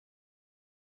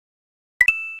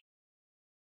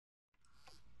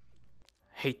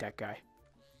Hate that guy.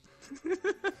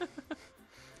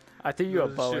 I threw you a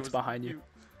bow. It's behind you.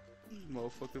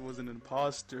 Motherfucker was an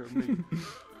imposter. Mate.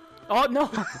 Oh no!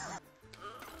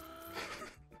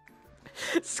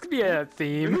 This could be a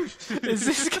theme. Is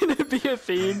this gonna be a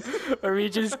theme? Or we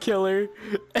just kill her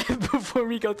before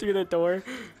we go through the door?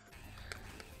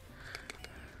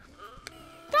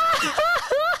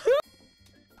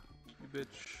 You bitch.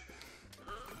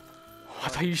 Oh, I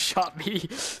thought you shot me.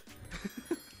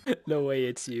 No way,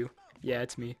 it's you. Yeah,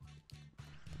 it's me.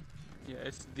 Yeah,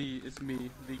 it's me,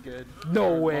 the good.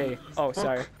 No way. Oh,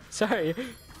 sorry. Sorry.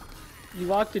 You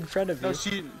walked in front of me.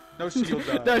 No, she'll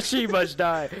die. No, she must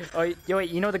die. Oh,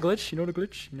 wait, you know the glitch? You know the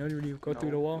glitch? You know when you go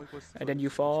through the wall, and then you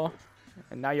fall,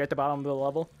 and now you're at the bottom of the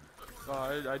level?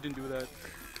 Oh, I didn't do that.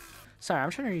 Sorry,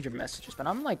 I'm trying to read your messages, but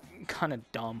I'm like kind of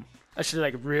dumb. Actually,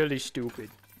 like really stupid.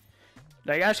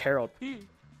 Like, ask Harold. He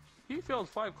failed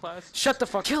 5 classes. Shut the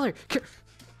fuck. Kill her.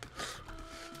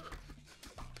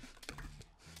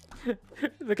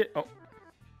 Look at. Oh.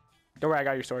 Don't worry, I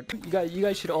got your sword. You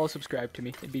guys should all subscribe to me.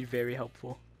 It'd be very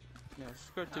helpful. Yeah,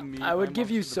 subscribe to me. I would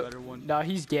give you so. Nah,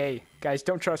 he's gay. Guys,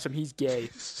 don't trust him. He's gay.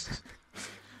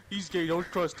 He's gay.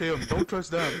 Don't trust him. Don't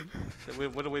trust them.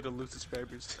 What a way to lose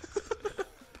subscribers.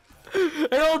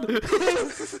 Harold!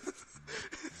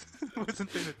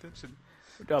 Wasn't paying attention.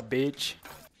 What up, bitch?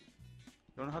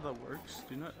 You don't know how that works?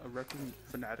 Do you not a wrestling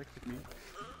fanatic like me?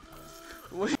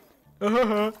 Wait.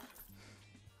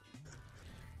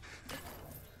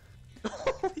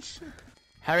 Holy shit.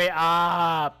 Hurry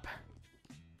up!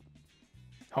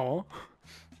 Huh?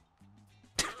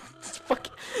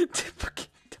 Fucking.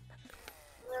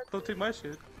 Don't take my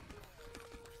shit.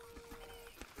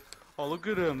 Oh, look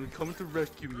at him. They're coming to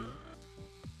rescue me.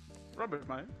 Rubbish,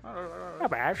 man.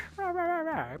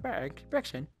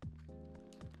 Brixton.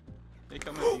 They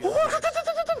come at you.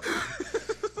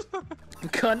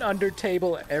 Gun under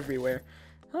table everywhere.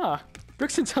 Huh.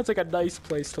 Brixton sounds like a nice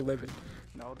place to live in.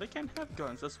 No, they can't have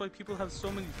guns. That's why people have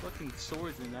so many fucking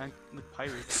swords and act like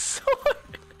pirates.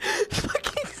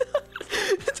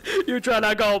 You're trying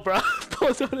to go, bro.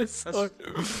 Pulls out his sword.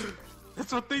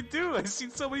 That's what they do. I've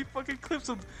seen so many fucking clips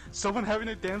of someone having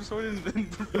a damn sword in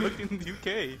fucking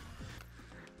UK.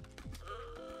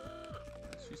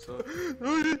 She saw.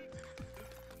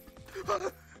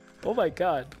 Oh my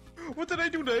god. What did I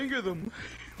do to anger them?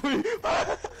 Run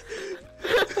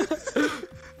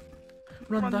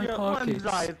thy pockets. Run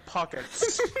thy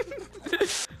pockets.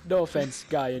 No offense,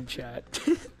 guy in chat.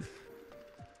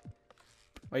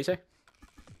 What you say?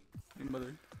 Hey,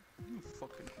 mother. You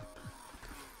fucking.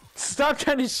 Stop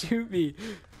trying to shoot me.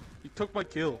 You took my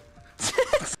kill.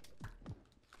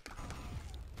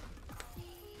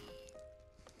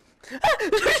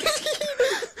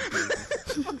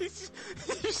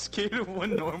 You're scared of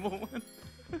one normal one?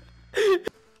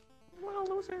 What a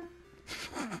loser.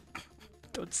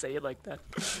 Don't say it like that.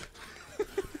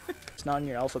 It's not in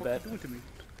your alphabet. What are you doing to me?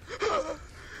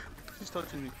 She's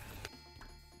touching me.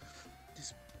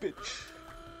 This bitch.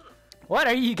 What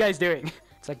are you guys doing?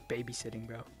 It's like babysitting,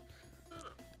 bro.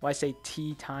 Why say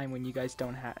tea time when you guys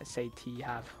don't say tea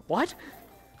have? What?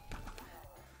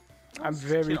 I'm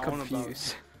very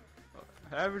confused.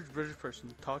 Average British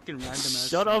person talking random ass.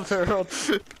 Shut up, Harold.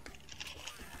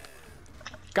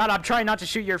 God, I'm trying not to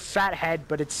shoot your fat head,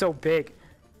 but it's so big.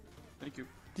 Thank you.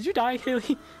 Did you die,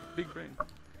 Haley? Big brain.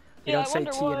 You don't say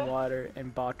tea and water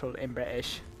and bottle in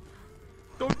British.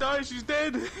 Don't die, she's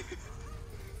dead.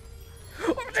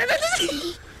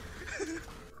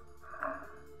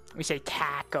 We say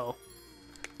taco.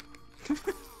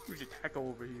 We say taco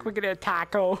over here. Quick, get a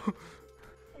taco.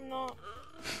 No.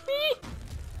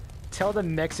 Tell the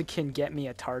Mexican get me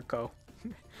a taco.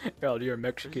 Harold, you're a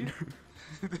Mexican.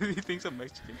 He thinks I'm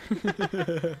Mexican.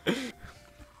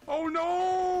 Oh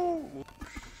no!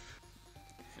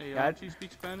 Hey, do you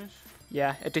speak Spanish?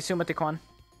 Yeah, te suma te quan.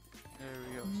 There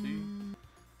we go, see?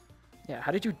 Yeah,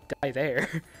 how did you die there?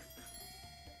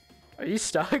 Are you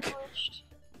stuck?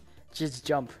 Just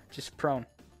jump. Just prone.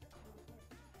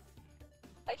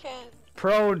 I can't.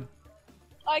 Prone!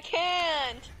 I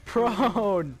can't!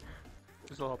 Prone!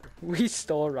 We We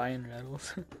stole Ryan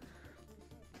Reynolds.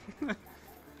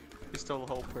 stole a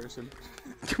whole person.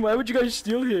 Why would you guys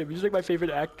steal him? He's like my favorite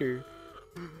actor.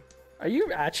 Are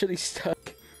you actually stuck?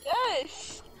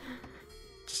 Yes!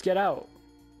 Just get out.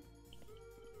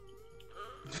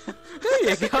 There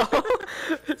you go.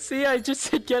 See, I just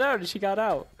said get out and she got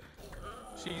out.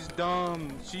 She's dumb.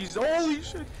 She's holy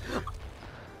shit.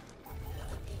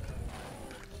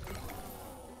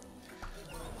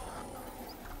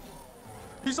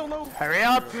 He's so low. Hurry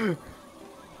up.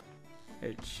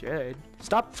 It should.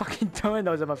 Stop fucking throwing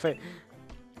those in my face.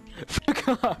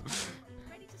 Fuck off.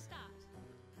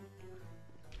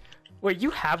 Wait, you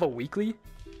have a weekly?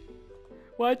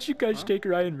 Why'd you guys Huh? take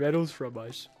Ryan Reynolds from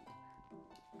us?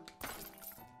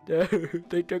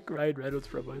 They took Ryan Reynolds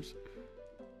from us.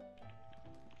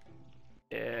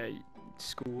 Yeah, Who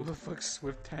school. the fuck's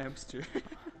Swift Hamster?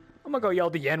 I'm gonna go yell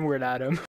the N-word at him.